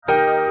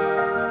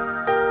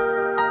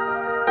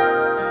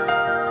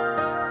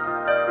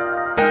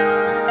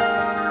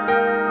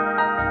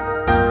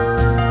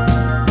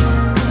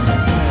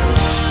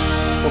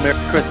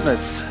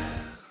Christmas.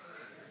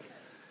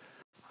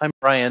 I'm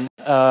Brian.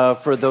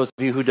 For those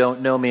of you who don't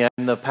know me,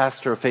 I'm the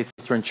pastor of Faith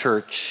Lutheran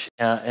Church.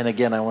 And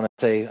again, I want to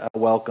say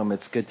welcome.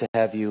 It's good to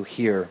have you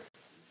here.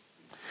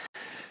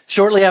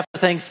 Shortly after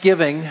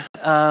Thanksgiving,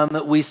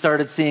 we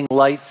started seeing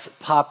lights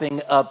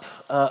popping up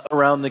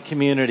around the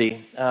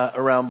community,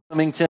 around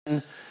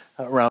Bloomington,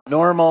 around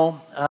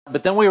Normal,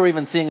 but then we were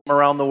even seeing them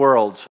around the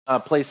world.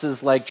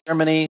 Places like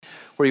Germany,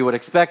 where you would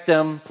expect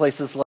them,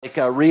 places like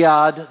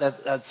Riyadh,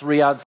 that's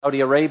Riyadh,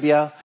 Saudi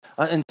Arabia,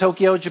 and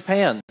Tokyo,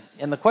 Japan.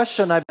 And the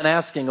question I've been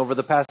asking over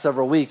the past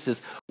several weeks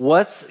is,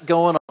 what's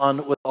going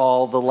on with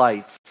all the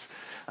lights?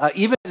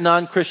 Even in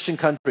non-Christian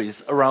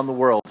countries around the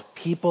world,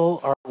 people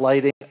are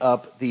lighting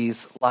up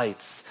these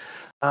lights.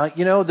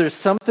 There's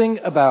something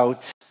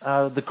about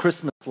the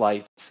Christmas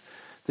lights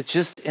that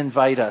just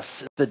invite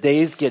us. The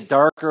days get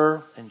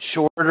darker and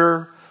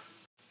shorter.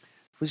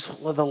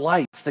 The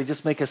lights, they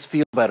just make us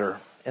feel better,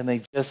 and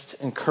they just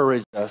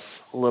encourage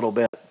us a little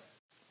bit.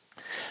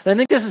 And I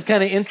think this is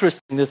kind of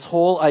interesting, this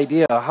whole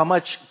idea, how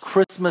much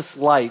Christmas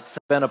lights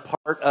have been a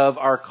part of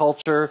our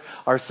culture,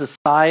 our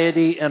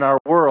society, and our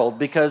world,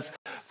 because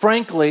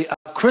frankly,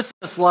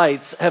 Christmas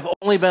lights have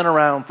only been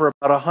around for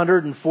about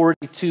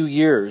 142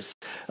 years.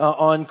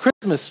 On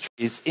Christmas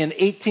trees in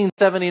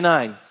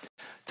 1879,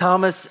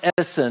 Thomas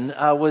Edison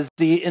was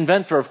the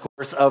inventor, of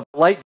course, of the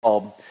light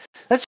bulb.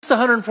 That's just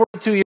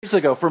 142 years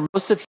ago. For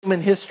most of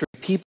human history,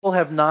 people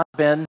have not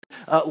been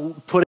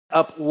putting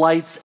up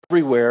lights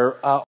everywhere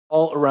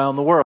all around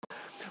the world.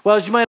 Well,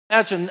 as you might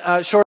imagine,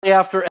 shortly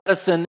after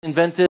Edison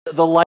invented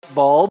the light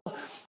bulb,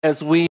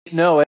 as we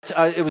know it,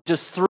 it was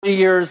just 3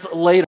 years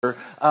later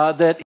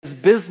that his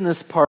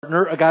business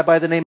partner, a guy by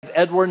the name of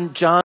Edwin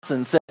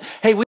Johnson, said,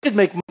 hey, we could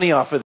make money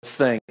off of this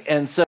thing.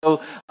 And so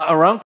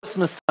around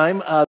Christmas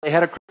time, they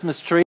had a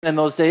Christmas tree. And in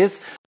those days,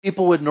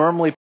 people would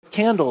normally put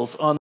candles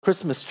on the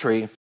Christmas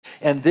tree.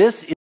 And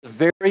this is the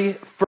very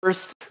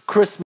first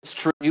Christmas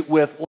tree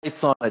with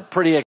lights on it.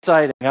 Pretty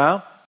exciting,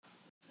 huh?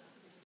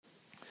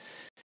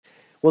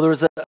 Well, there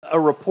was a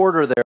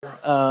reporter there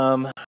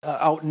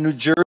out in New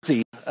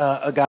Jersey,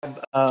 a guy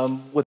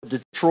with the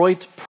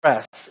Detroit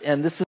Press,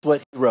 and this is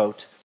what he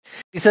wrote.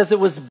 He says, it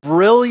was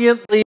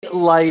brilliantly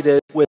lighted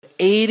with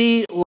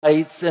 80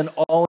 lights and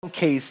all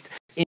encased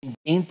in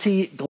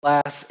dainty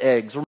glass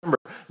eggs. Remember,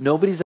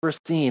 nobody's ever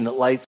seen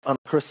lights on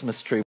a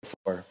Christmas tree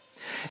before.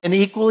 And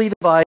equally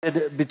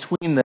divided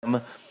between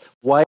them,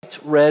 white,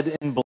 red,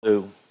 and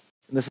blue.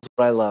 And this is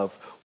what I love.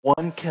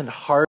 One can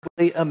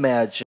hardly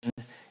imagine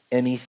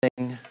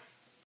anything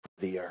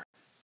prettier.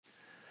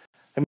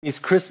 I mean, these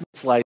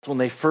Christmas lights, when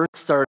they first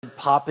started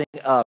popping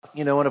up,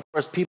 and of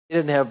course people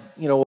didn't have,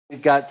 what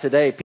we've got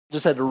today. People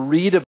just had to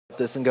read about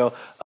this and go,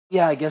 oh,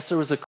 yeah, I guess there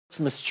was a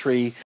Christmas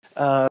tree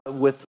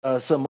with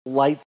some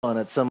lights on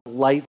it, some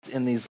lights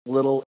in these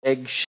little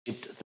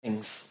egg-shaped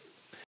things.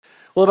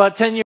 Well, about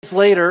 10 years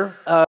later,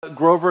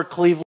 Grover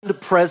Cleveland,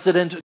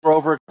 President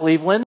Grover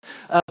Cleveland,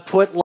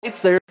 put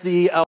lights. There's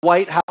the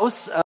White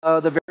House,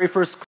 the very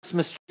first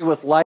Christmas tree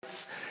with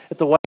lights at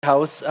the White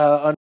House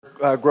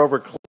under Grover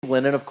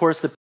Cleveland. And of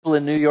course, the people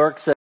in New York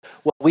said,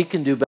 well, we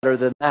can do better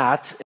than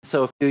that. And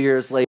so a few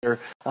years later,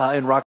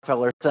 in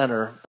Rockefeller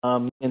Center,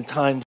 in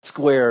Times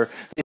Square,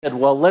 they said,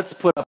 well, let's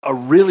put up a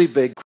really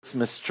big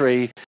Christmas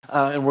tree,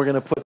 and we're going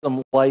to put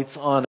some lights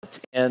on it.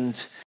 And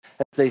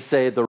as they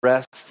say, the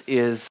rest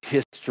is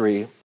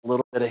history, a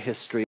little bit of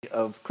history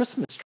of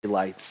Christmas tree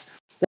lights.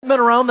 They haven't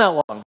been around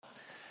that long,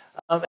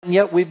 and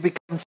yet we've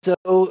become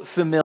so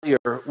familiar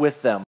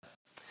with them.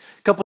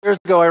 A couple of years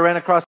ago, I ran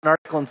across an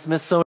article in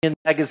Smithsonian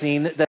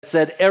Magazine that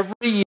said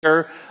every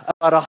year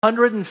about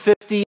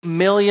 150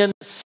 million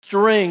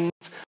strings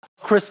of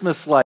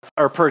Christmas lights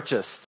are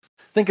purchased.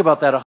 Think about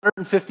that,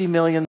 150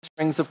 million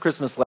strings of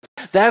Christmas lights.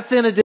 That's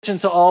in addition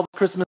to all the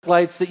Christmas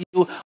lights that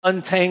you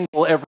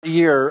untangle every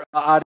year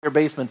out of your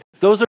basement.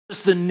 Those are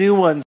just the new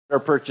ones that are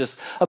purchased.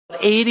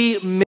 About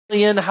 80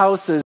 million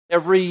houses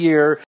every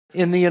year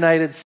in the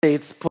United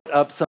States put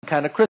up some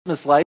kind of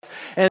Christmas lights,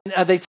 and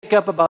they take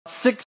up about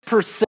 6%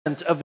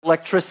 of the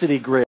electricity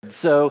grid.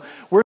 So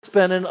we're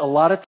spending a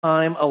lot of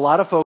time, a lot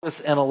of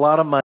focus, and a lot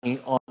of money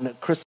on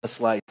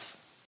Christmas lights.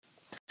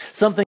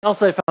 Something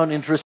else I found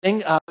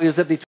interesting is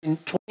that between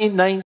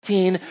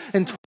 2019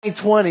 and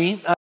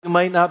 2020, you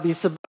might not be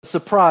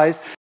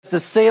surprised, the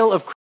sale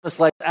of Christmas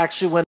lights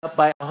actually went up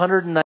by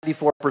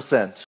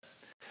 194%.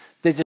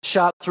 They just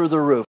shot through the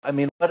roof. I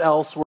mean, what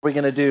else were we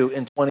going to do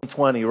in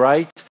 2020,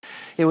 right?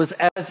 It was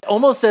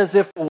almost as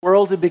if the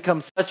world had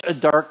become such a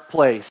dark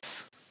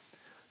place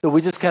that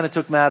we just kind of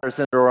took matters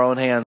into our own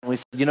hands. And we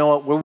said, you know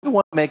what, we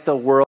want to make the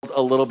world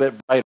a little bit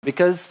brighter,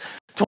 because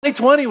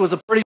 2020 was a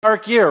pretty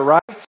dark year,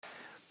 right?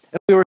 And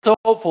we were so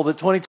hopeful that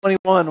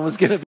 2021 was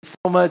going to be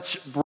so much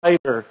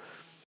brighter.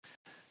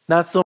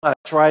 Not so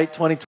much, right?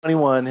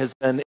 2021 has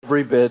been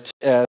every bit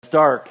as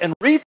dark. And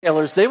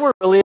retailers, they were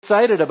really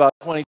excited about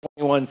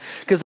 2021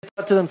 because they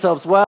thought to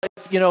themselves, well,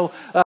 if, the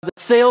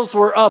sales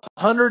were up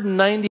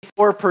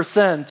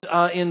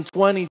 194% in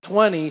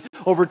 2020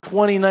 over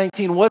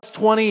 2019, what's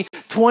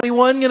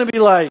 2021 going to be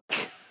like?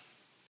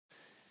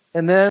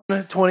 And then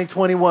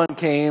 2021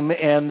 came,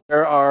 and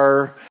there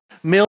are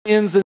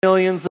millions and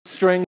millions of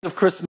strings of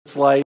Christmas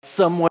lights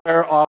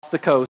somewhere off the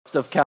coast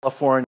of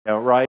California,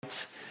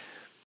 right?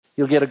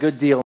 You'll get a good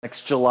deal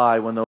next July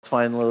when those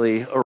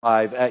finally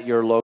arrive at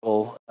your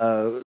local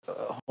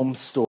home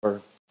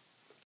store.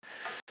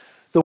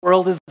 The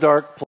world is a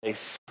dark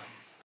place.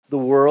 The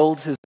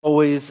world has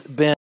always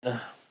been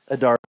a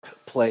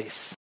dark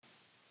place.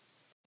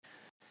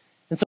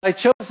 And so I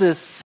chose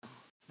this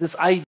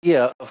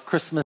idea of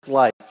Christmas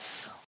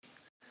lights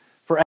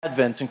for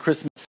Advent and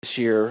Christmas this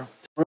year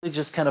to really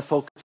just kind of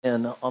focus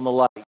in on the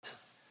light.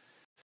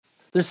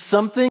 There's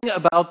something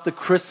about the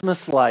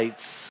Christmas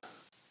lights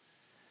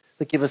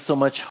that give us so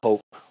much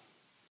hope.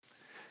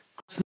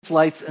 Christmas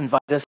lights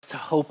invite us to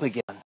hope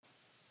again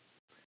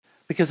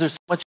because there's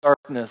so much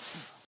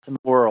darkness in the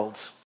world.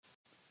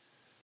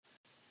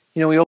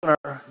 You know, we open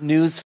our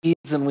news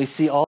feeds and we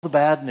see all the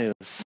bad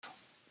news.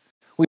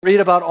 We read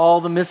about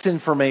all the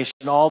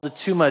misinformation, all the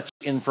too much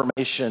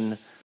information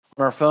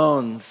on our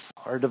phones,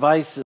 our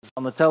devices,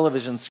 on the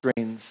television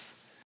screens.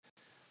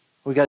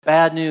 We got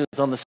bad news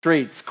on the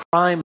streets.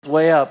 Crime is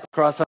way up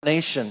across our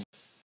nation.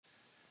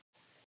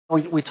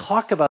 We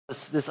talk about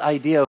this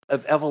idea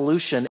of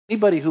evolution.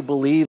 Anybody who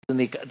believes in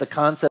the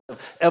concept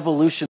of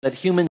evolution, that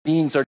human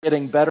beings are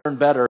getting better and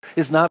better,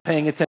 is not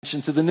paying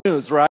attention to the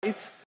news,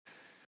 right?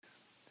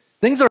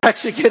 Things are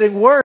actually getting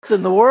worse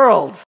in the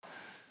world.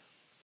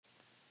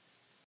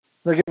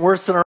 They're getting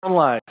worse in our own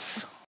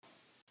lives.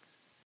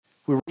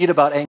 We read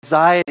about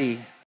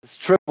anxiety has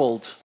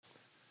tripled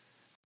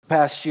the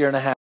past year and a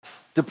half.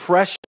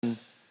 Depression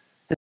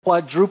has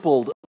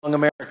quadrupled among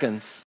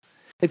Americans.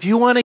 If you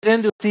want to get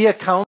in to see a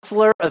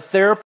counselor, a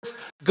therapist,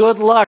 good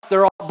luck.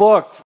 They're all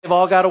booked. They've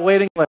all got a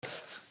waiting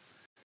list.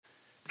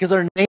 Because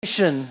our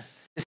nation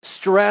is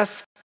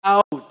stressed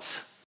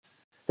out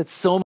at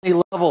so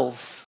many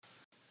levels.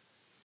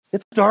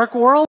 It's a dark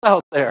world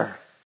out there.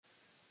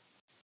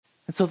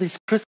 And so these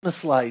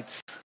Christmas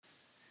lights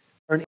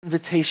are an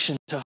invitation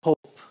to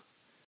hope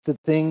that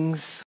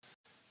things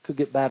could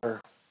get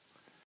better.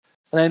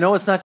 And I know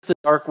it's not just a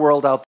dark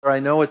world out there. I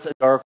know it's a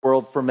dark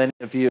world for many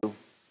of you.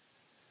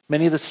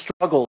 Many of the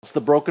struggles,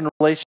 the broken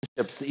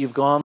relationships that you've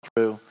gone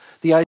through,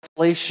 the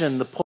isolation,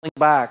 the pulling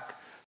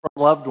back from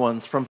loved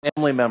ones, from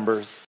family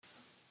members.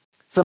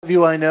 Some of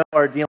you I know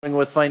are dealing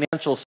with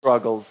financial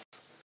struggles.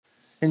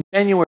 And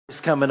January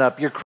is coming up.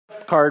 Your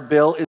credit card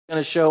bill is going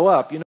to show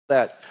up. You know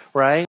that,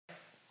 right?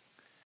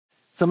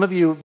 Some of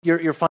you,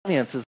 your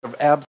finances have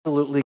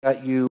absolutely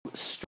got you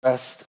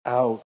stressed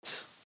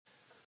out.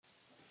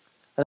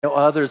 I know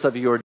others of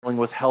you are dealing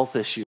with health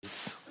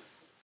issues.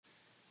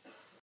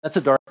 That's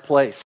a dark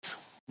place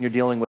when you're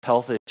dealing with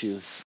health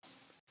issues.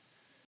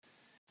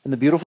 And the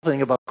beautiful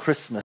thing about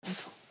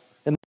Christmas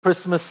and the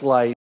Christmas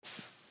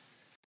lights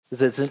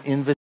is it's an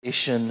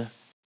invitation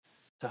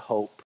to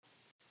hope.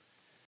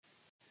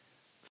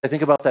 I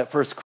think about that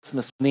first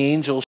Christmas when the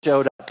angel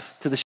showed up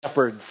to the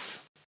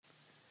shepherds.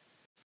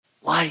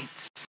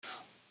 Lights.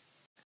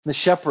 And the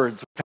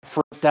shepherds were kind of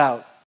freaked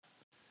out.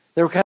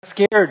 They were kind of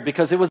scared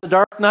because it was a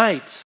dark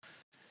night.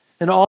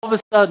 And all of a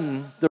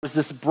sudden, there was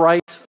this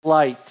bright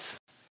light.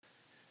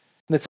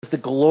 And it says, the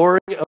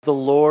glory of the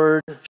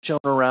Lord shone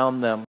around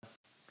them.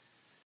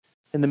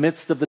 In the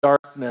midst of the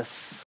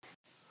darkness,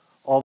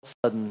 all of a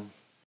sudden,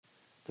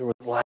 there was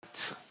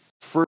light.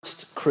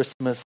 First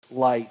Christmas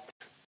light.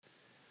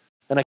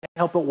 And I can't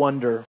help but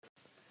wonder,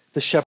 the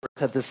shepherds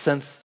had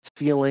this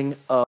feeling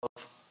of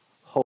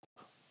hope.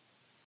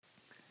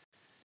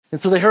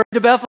 And so they hurried to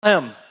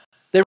Bethlehem.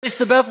 They raced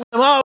to Bethlehem.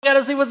 Oh, we got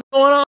to see what's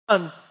going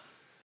on.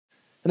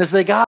 And as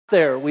they got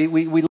there, we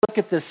look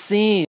at this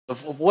scene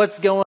of what's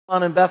going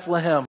on in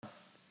Bethlehem.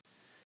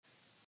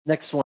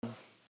 Next one.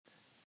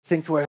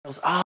 Think to ourselves,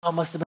 it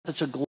must have been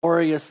such a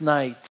glorious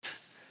night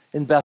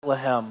in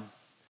Bethlehem.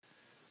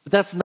 But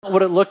that's not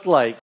what it looked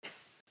like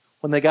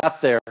when they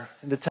got there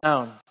into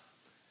town.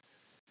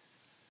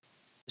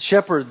 The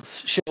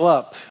shepherds show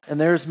up,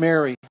 and there's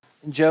Mary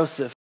and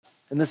Joseph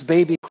and this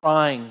baby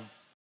crying.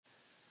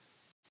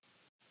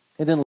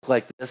 It didn't look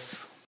like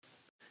this.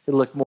 It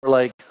looked more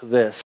like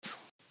this.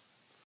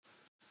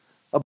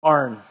 A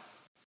barn.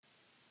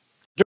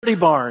 Dirty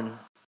barn.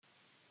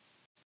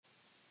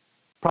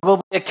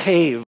 Probably a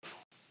cave.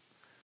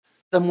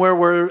 Somewhere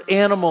where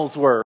animals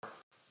were. It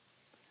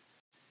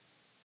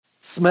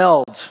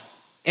smelled.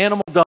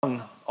 Animal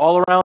dung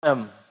all around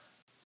them.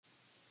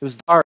 It was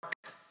dark.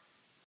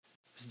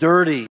 It was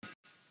dirty.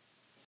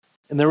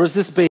 And there was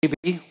this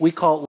baby. We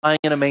call it lying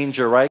in a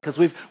manger, right? Because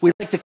we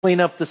like to clean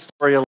up the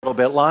story a little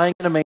bit. Lying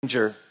in a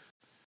manger.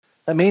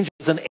 That manger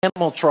is an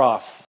animal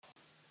trough.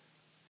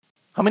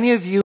 How many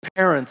of you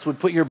parents would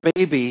put your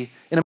baby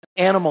in an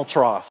animal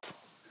trough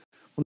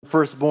when they're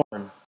first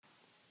born?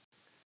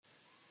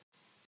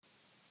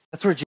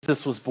 That's where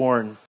Jesus was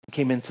born and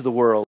came into the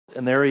world.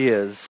 And there he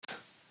is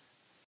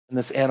in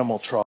this animal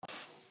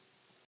trough.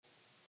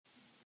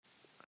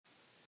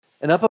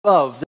 And up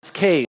above this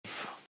cave,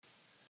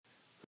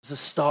 there's a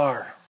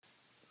star.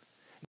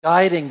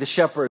 guiding the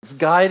shepherds,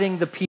 guiding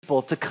the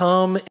people to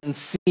come and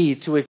see,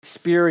 to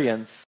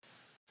experience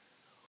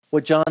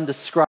what John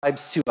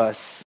describes to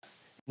us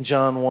in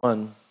John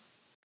 1.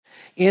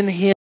 In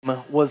him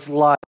was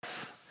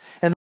life,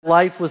 and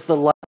life was the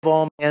light of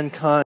all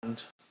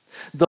mankind.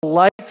 The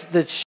light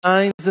that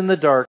shines in the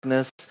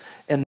darkness,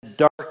 and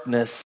the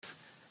darkness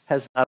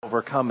has not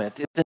overcome it.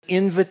 It's an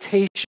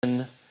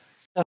invitation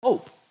to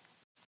hope.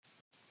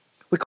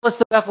 We call this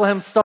the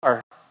Bethlehem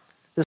Star,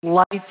 this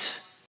light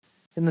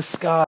in the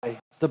sky,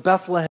 the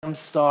Bethlehem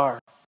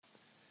Star.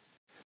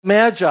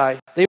 Magi,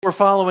 they were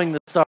following the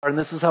star, and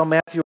this is how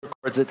Matthew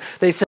records it.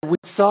 They said, "We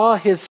saw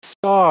his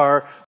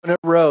star when it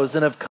rose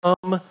and have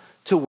come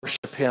to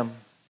worship him."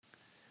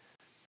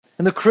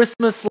 And the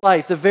Christmas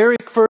light, the very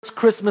first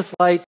Christmas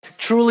light,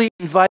 truly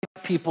invites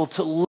people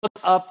to look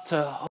up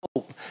to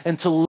hope and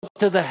to look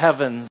to the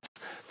heavens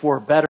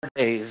for better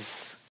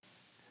days.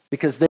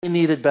 Because they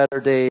needed better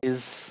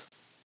days.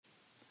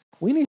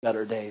 We need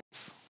better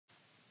days.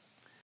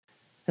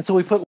 And so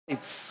we put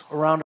lights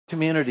around our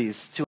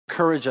communities to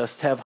encourage us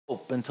to have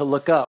hope and to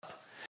look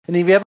up. And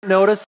have you ever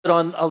noticed that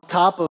on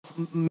top of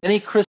many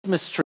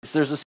Christmas trees,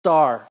 there's a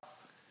star?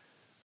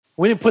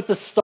 We didn't put the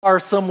star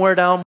somewhere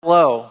down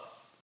below,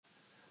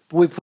 but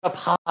we put it up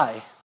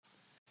high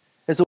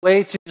as a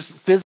way to just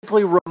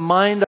physically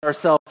remind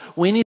ourselves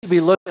we need to be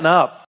looking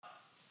up.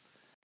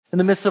 In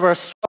the midst of our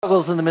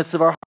struggles, in the midst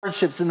of our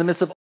hardships, in the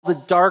midst of all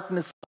the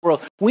darkness of the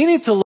world, we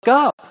need to look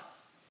up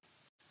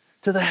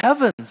to the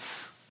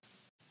heavens,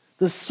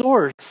 the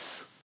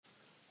source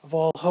of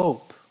all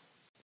hope.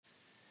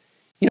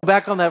 You know,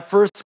 back on that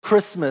first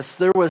Christmas,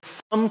 there was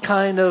some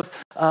kind of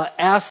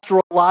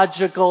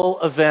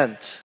astrological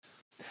event.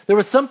 There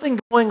was something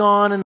going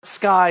on in the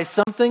sky,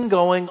 something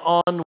going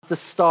on with the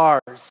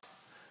stars.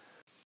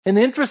 And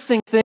the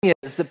interesting thing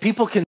is that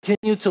people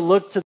continue to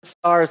look to the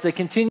stars. They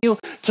continue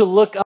to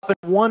look up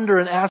and wonder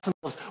and ask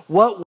themselves,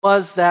 what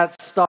was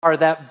that star,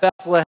 that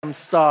Bethlehem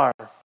star?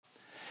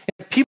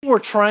 And people were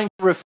trying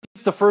to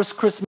refute the first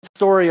Christmas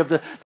story of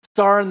the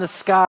star in the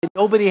sky.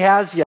 Nobody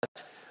has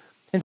yet.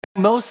 In fact,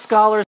 most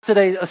scholars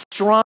today,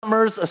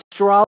 astronomers,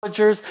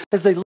 astrologers,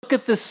 as they look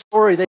at this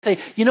story, they say,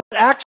 you know, it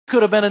actually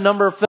could have been a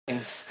number of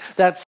things.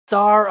 That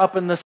star up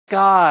in the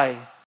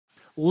sky,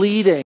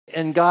 leading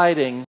and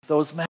guiding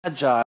those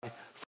magi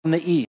from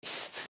the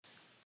east.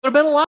 It would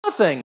have been a lot of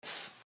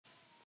things.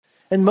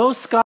 And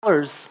most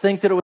scholars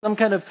think that it was some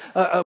kind of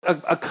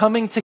a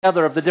coming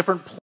together of the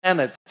different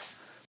planets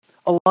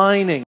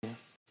aligning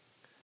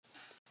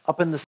up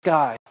in the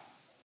sky.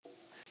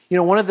 You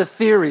know, one of the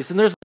theories, and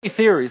there's many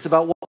theories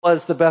about what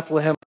was the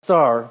Bethlehem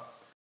star.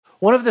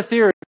 One of the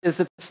theories is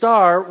that the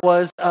star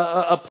was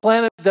a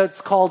planet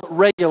that's called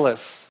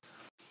Regulus.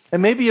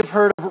 And maybe you've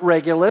heard of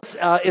Regulus.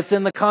 It's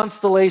in the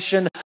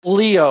constellation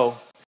Leo.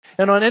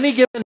 And on any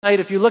given night,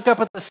 if you look up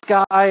at the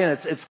sky and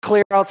it's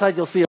clear outside,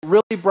 you'll see a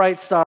really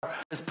bright star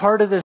as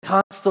part of this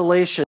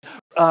constellation,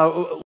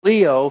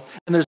 Leo.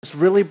 And there's this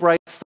really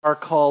bright star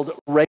called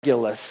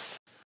Regulus.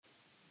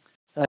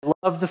 And I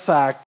love the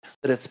fact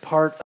that it's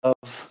part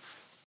of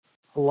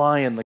a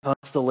lion, the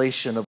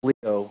constellation of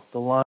Leo, the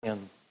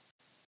lion.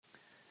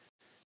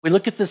 We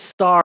look at this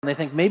star and they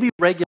think maybe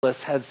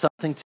Regulus had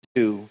something to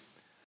do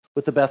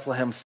with the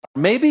Bethlehem star.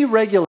 Maybe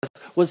Regulus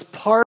was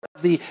part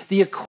of the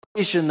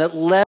equation that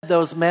led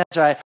those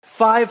magi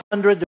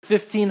 500 to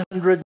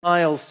 1,500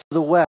 miles to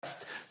the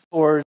west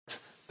towards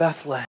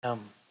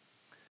Bethlehem.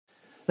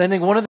 And I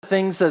think one of the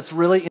things that's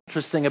really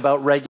interesting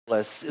about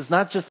Regulus is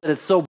not just that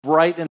it's so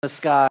bright in the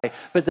sky,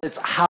 but that it's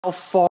how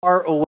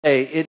far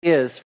away it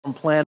is from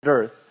planet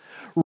Earth.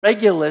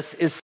 Regulus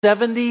is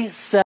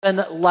 77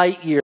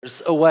 light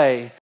years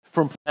away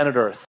from planet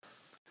Earth.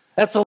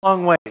 That's a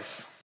long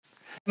ways.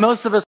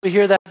 Most of us, we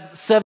hear that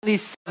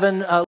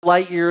 77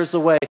 light years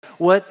away.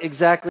 What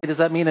exactly does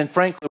that mean? And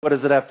frankly, what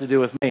does it have to do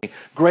with me?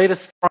 Great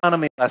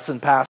astronomy lesson,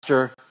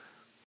 Pastor.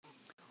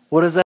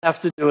 What does that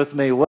have to do with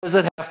me? What does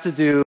it have to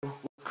do with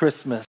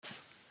Christmas?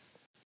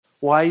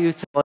 Why are you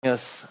telling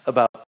us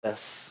about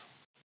this?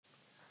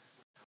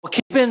 Well,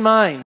 keep in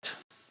mind,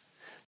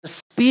 the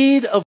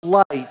speed of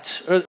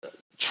light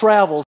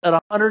travels at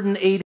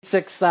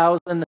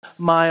 186,000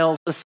 miles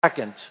a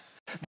second.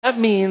 That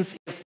means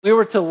if we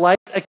were to light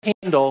a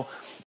candle,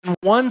 in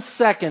 1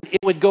 second, it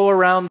would go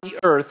around the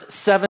earth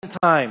 7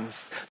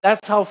 times.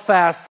 That's how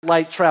fast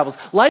light travels.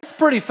 Light's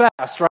pretty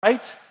fast,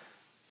 right?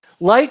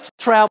 Light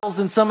travels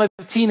and some of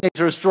you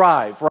teenagers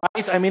drive,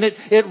 right? I mean,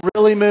 it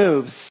really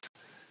moves.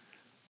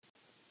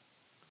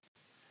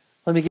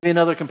 Let me give you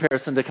another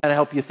comparison to kind of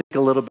help you think a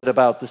little bit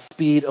about the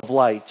speed of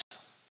light.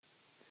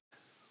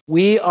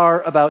 We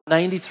are about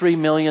 93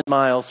 million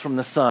miles from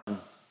the sun.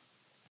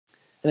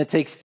 And it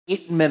takes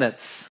 8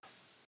 minutes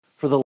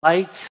for the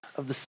light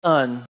of the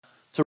sun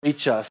to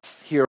reach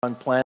us here on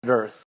planet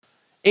Earth.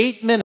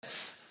 8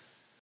 minutes.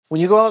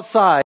 When you go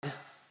outside,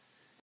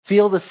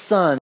 feel the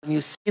sun, when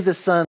you see the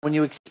sun, when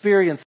you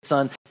experience the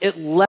sun, it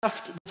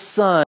left the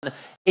sun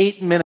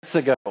 8 minutes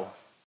ago.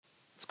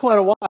 It's quite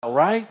a while,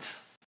 right?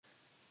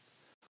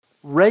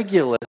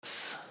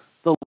 Regulus,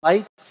 the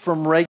light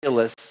from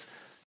Regulus,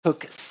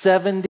 took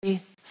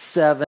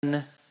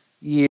 77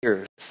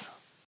 years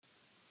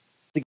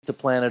to get to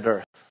planet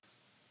Earth.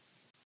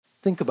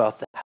 Think about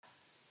that.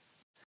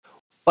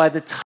 By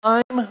the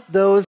time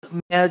those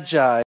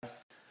magi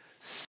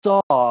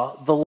saw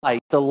the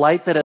light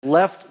that had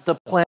left the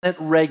planet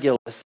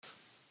Regulus,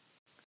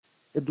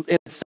 it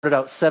started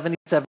out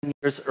 77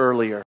 years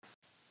earlier.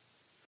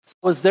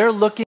 So as they're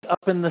looking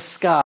up in the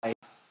sky,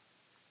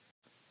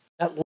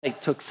 that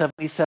light took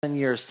 77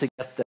 years to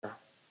get there.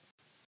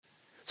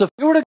 So if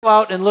you were to go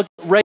out and look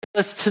at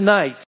Regulus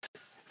tonight,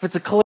 if it's a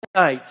clear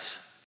night,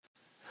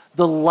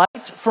 the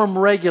light from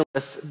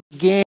Regulus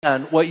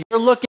began what you're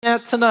looking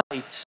at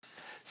tonight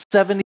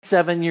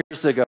 77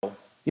 years ago.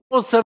 You know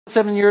what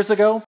 77 years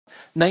ago?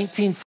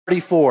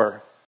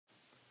 1944.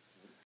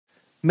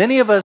 Many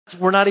of us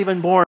were not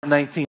even born in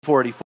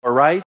 1944,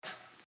 right?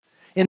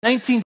 In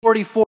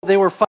 1944, they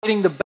were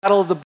fighting the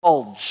Battle of the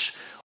Bulge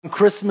on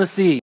Christmas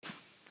Eve.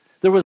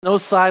 There was no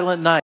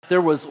silent night.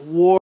 There was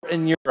war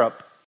in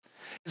Europe.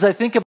 As I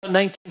think about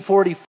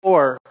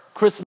 1944,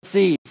 Christmas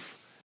Eve,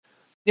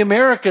 the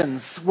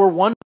Americans were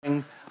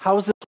wondering, how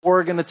is this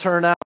war going to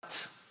turn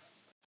out?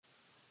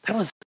 That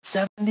was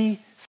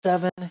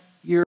 77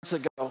 years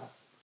ago.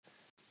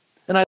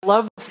 And I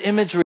love this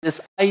imagery,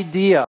 this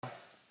idea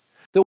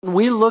that when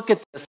we look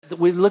at this, that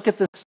we look at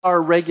the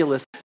star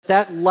Regulus,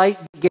 that light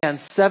began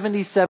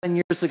 77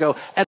 years ago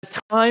at a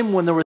time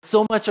when there was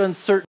so much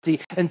uncertainty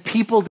and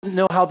people didn't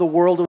know how the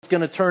world was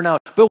going to turn out.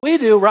 But we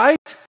do, right?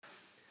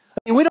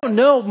 I mean, we don't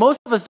know. Most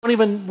of us don't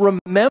even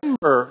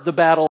remember the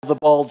Battle of the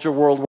Bulge or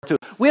World War II.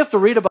 We have to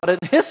read about it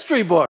in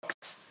history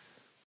books,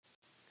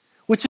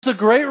 which is a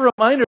great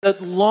reminder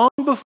that long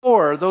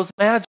before those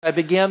magi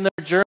began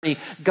their journey,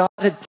 God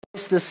had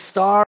placed this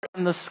star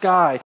in the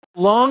sky.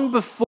 Long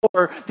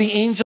before the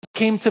angels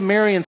came to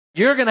Mary and said,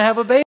 you're going to have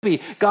a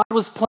baby. God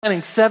was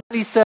planning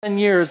 77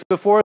 years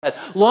before that.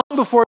 Long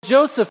before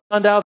Joseph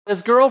found out that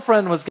his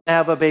girlfriend was going to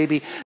have a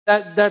baby,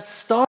 that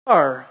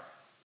star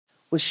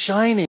was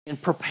shining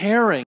and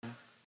preparing.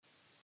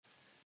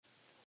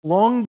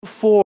 Long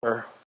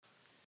before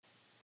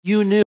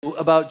you knew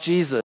about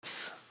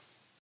Jesus,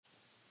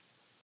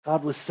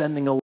 God was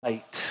sending a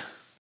light.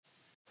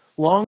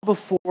 Long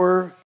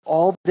before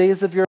all the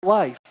days of your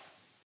life.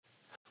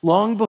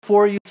 Long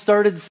before you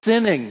started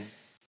sinning.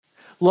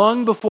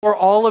 Long before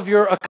all of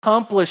your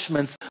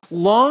accomplishments.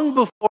 Long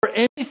before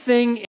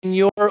anything in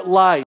your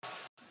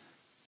life.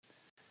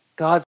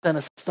 God sent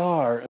a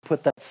star and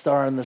put that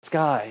star in the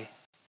sky.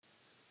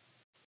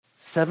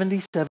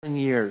 77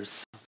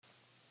 years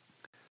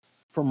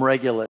from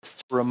Regulus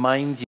to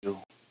remind you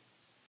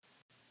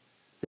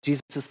that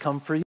Jesus has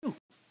come for you.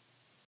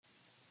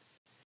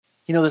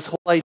 You know, this whole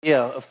idea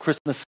of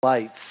Christmas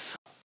lights,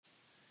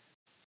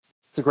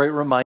 it's a great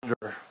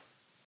reminder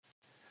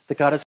that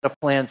God has had a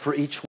plan for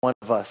each one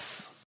of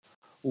us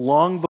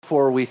long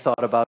before we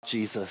thought about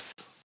Jesus.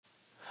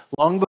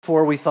 Long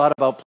before we thought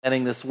about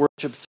planning this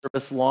worship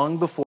service, long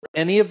before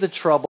any of the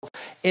troubles,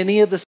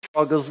 any of the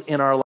struggles in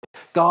our life,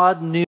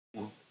 God knew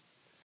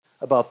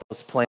about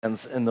those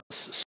plans and those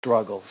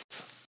struggles.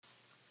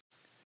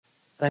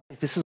 And I think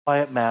this is why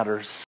it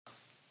matters.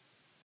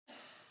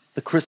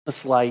 The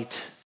Christmas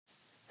light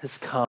has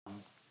come.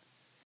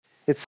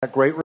 It's that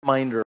great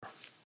reminder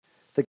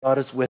that God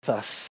is with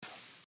us.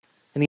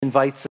 And He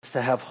invites us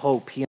to have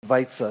hope. He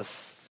invites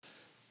us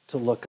to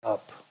look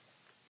up.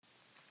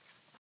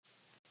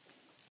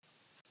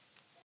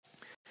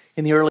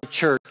 In the early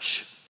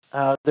church,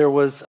 there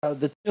was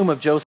the tomb of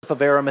Joseph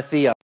of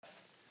Arimathea.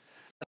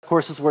 Of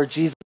course, is where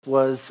Jesus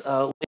was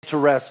laid to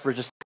rest for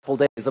just a couple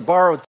days, a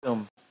borrowed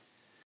tomb.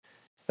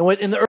 And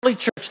in the early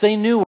church, they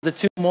knew where the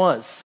tomb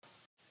was.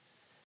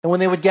 And when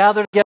they would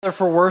gather together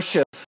for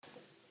worship,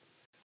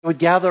 they would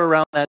gather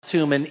around that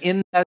tomb. And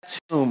in that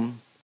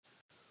tomb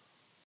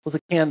was a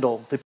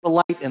candle. They put a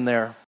light in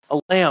there,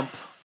 a lamp,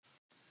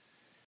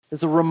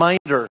 as a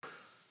reminder,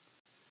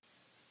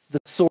 the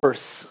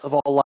source of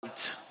all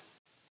light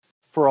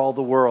for all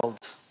the world.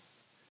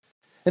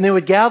 And they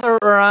would gather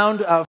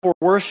around for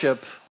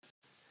worship,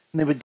 and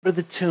they would go to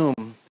the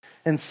tomb,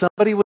 and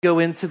somebody would go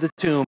into the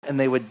tomb, and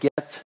they would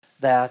get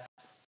that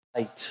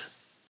light.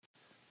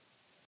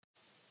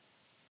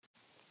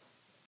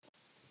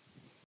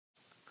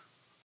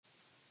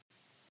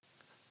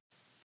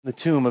 The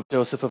tomb of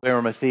Joseph of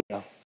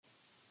Arimathea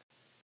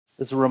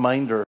is a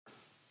reminder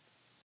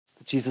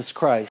that Jesus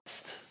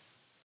Christ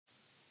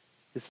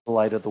is the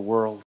light of the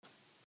world.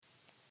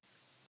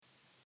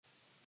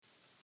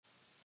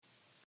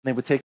 They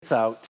would take this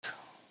out,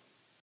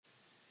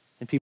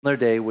 and people in their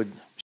day would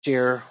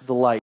share the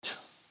light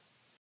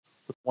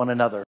with one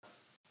another.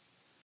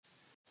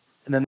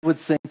 And then they would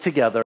sing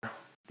together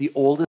the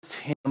oldest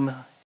hymn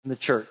in the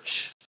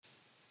church.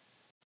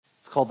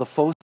 It's called the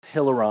Phos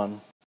Hilaron.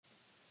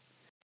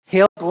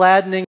 Hail,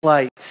 gladdening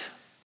light,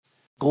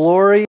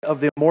 glory of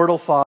the immortal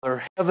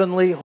Father,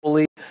 heavenly,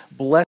 holy,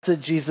 blessed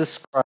Jesus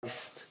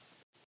Christ.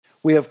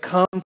 We have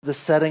come to the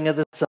setting of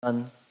the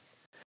sun,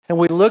 and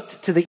we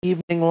looked to the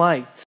evening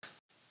light.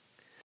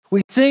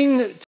 We sing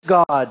to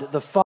God,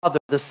 the Father,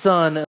 the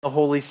Son, and the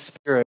Holy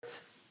Spirit.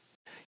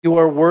 You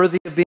are worthy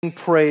of being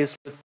praised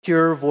with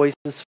pure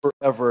voices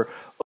forever.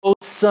 O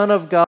Son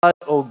of God,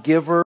 O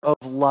Giver of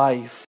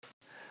life,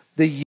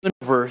 the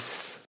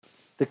universe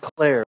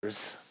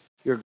declares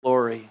your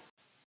glory.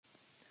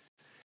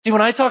 See,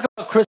 when I talk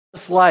about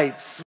Christmas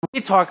lights, when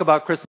we talk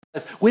about Christmas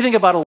lights, we think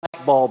about a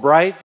light bulb,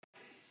 right?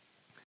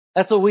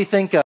 That's what we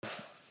think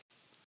of.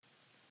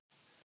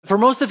 For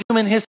most of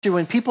human history,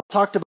 when people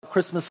talked about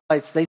Christmas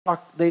lights, they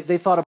thought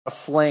about a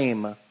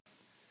flame,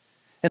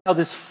 and how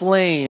this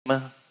flame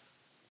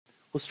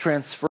was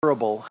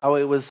transferable, how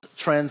it was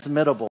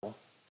transmittable,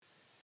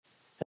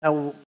 and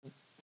how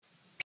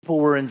people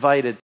were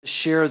invited to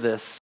share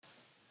this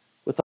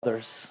with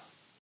others.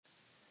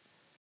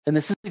 And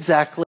this is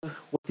exactly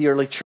what the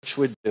early church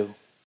would do.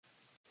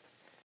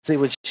 They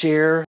would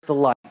share the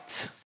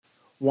light,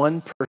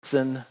 one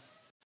person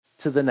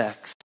to the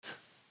next,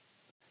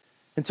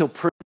 until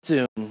pretty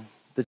soon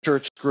the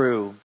church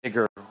grew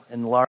bigger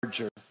and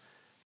larger,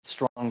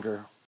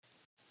 stronger.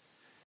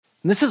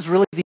 And this is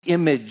really the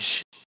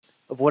image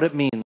of what it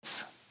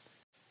means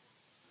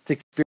to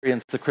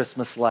experience the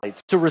Christmas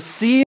lights, to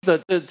receive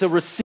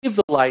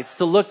the lights,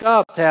 to look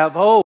up, to have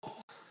hope,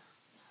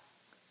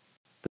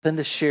 but then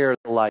to share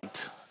the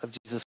light of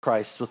Jesus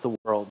Christ with the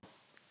world.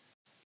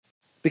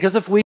 Because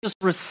if we just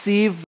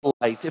receive the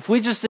light, if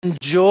we just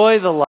enjoy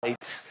the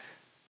light,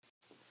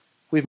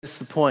 we've missed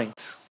the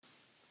point.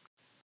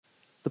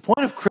 The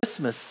point of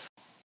Christmas,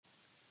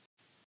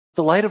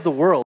 the light of the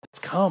world, has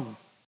come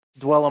to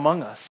dwell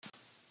among us.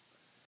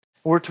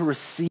 We're to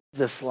receive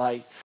this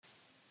light,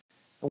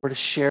 and we're to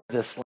share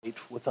this light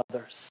with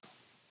others,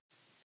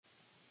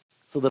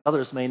 so that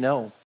others may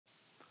know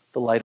the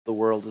light of the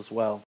world as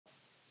well.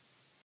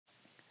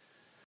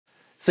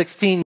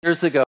 16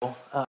 years ago,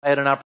 I had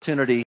an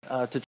opportunity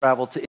to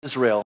travel to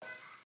Israel.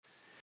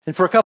 And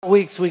for a couple of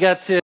weeks, we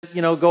got to,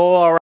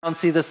 go around,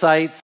 see the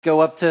sights, go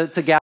up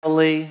to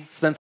Galilee,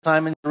 spend some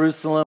time in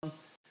Jerusalem,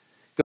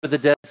 go to the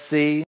Dead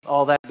Sea,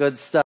 all that good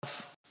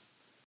stuff.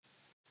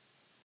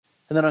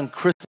 And then on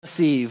Christmas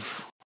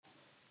Eve,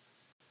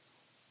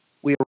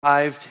 we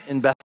arrived in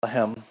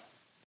Bethlehem.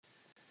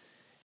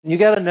 And you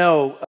got to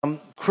know,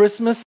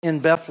 Christmas in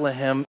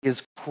Bethlehem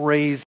is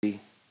crazy.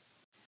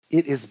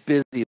 It is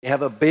busy. They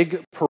have a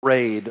big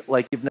parade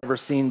like you've never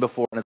seen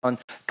before, and it's on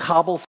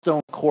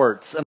cobblestone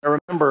courts. And I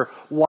remember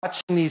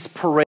watching these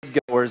parade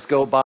goers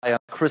go by on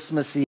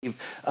Christmas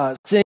Eve,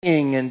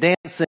 singing and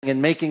dancing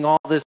and making all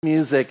this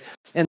music,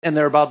 and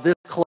they're about this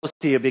close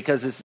to you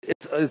because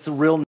it's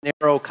real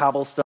narrow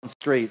cobblestone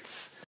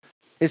streets.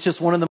 It's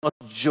just one of the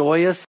most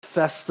joyous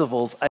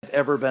festivals I've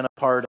ever been a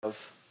part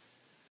of.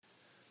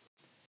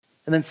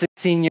 And then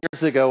 16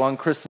 years ago on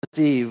Christmas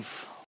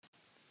Eve,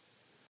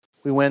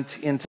 we went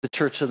into the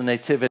Church of the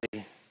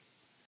Nativity,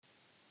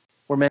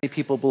 where many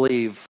people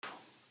believe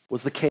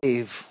was the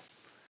cave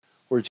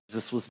where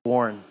Jesus was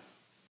born.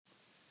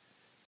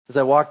 As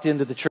I walked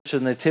into the Church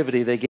of the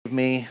Nativity, they gave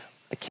me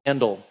a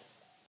candle,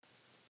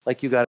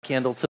 like you got a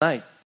candle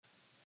tonight.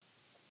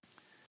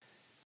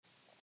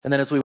 And then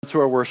as we went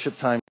through our worship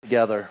time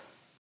together,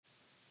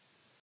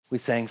 we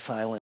sang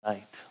Silent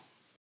Night.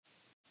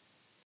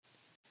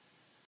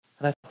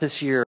 And I thought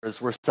this year, as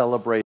we're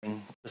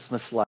celebrating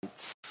Christmas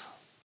lights,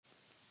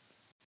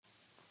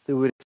 that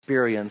we would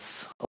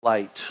experience a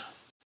light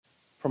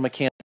from a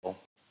candle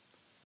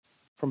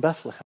from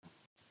Bethlehem.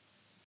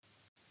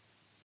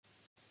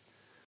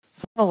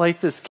 So I'm going to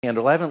light this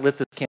candle. I haven't lit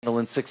this candle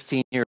in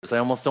 16 years. I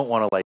almost don't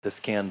want to light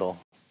this candle,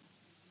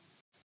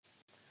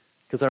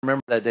 because I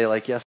remember that day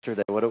like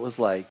yesterday, what it was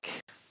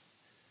like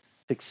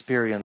to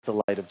experience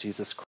the light of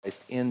Jesus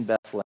Christ in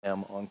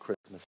Bethlehem on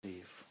Christmas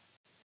Eve.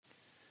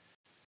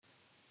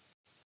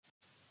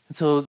 And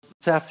so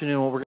this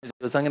afternoon, what we're going to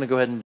do is I'm going to go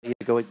ahead and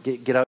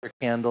get out your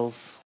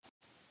candles.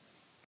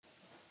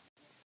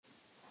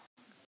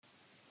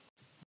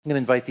 I'm going to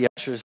invite the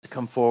ushers to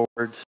come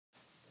forward.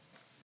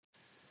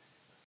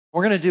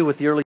 We're going to do what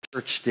the early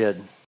church did.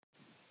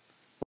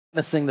 We're going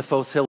to sing the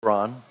Phos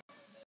Hilaron,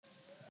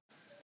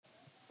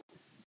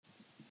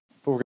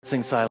 but we're going to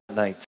sing Silent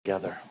Night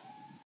together.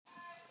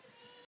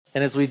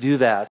 And as we do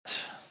that,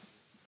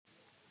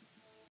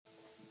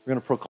 we're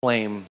going to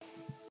proclaim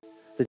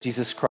that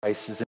Jesus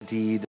Christ is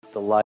indeed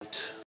the light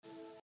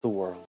of the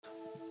world.